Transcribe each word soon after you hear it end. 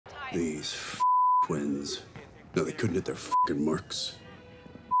These twins. No, they couldn't hit their mercs.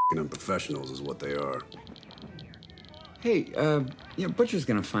 Unprofessionals is what they are. Hey, Butcher's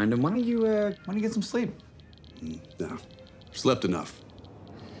gonna find him. Why don't you get some sleep? No, slept enough.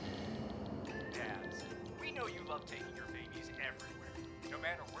 Dads, we know you love taking your babies everywhere. No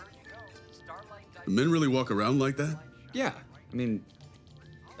matter where you go, Starlight... Do men really walk around like that? Yeah, I mean,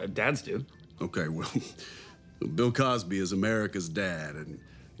 dads do. Okay, well, Bill Cosby is America's dad, and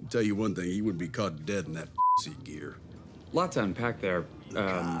I'll tell you one thing, he would be caught dead in that gear. Lot to unpack there.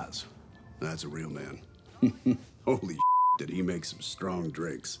 Cos, that's a real man. Holy did he make some strong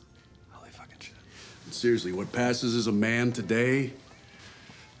drinks. Holy fucking shit. And seriously, what passes as a man today?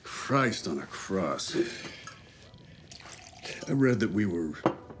 Christ on a cross. I read that we were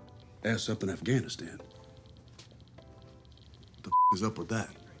ass up in Afghanistan. What the is up with that?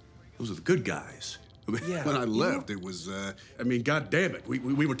 Those are the good guys. Yeah, when I left, it was, God damn it. We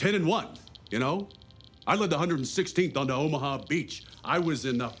were 10-1, you know? I led the 116th onto Omaha Beach. I was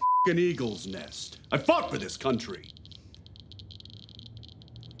in the fucking eagle's nest. I fought for this country.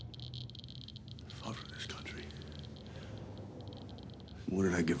 I fought for this country. What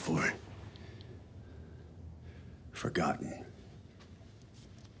did I get for it? Forgotten.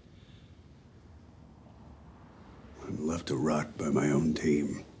 I'm left to rot by my own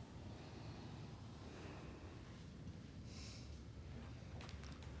team.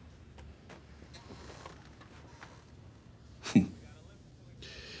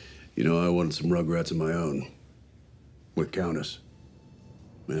 You know, I wanted some rugrats of my own. With Countess.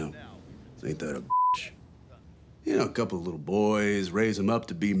 Well, ain't that a bitch? You know, a couple of little boys, raise them up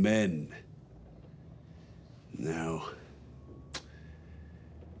to be men. Now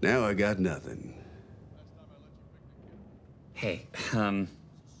I got nothing. Hey, can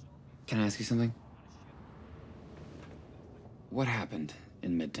I ask you something? What happened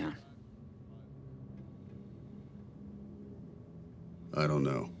in Midtown? I don't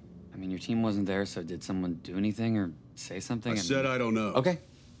know. I mean, your team wasn't there, so did someone do anything or say something? I said I don't know. Okay.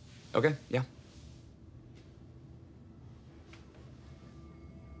 Okay, yeah.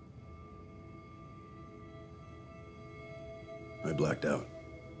 I blacked out.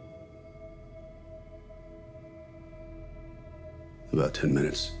 About 10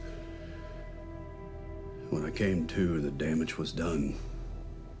 minutes. When I came to, the damage was done.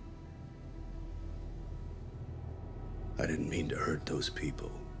 I didn't mean to hurt those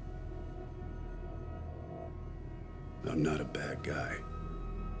people. I'm not a bad guy.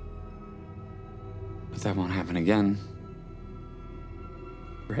 But that won't happen again.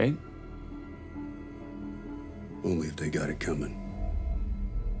 Right? Only if they got it coming.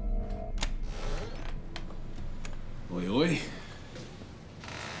 Oi, oi.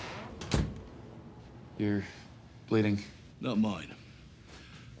 You're bleeding. Not mine.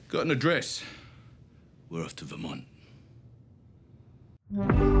 Got an address. We're off to Vermont.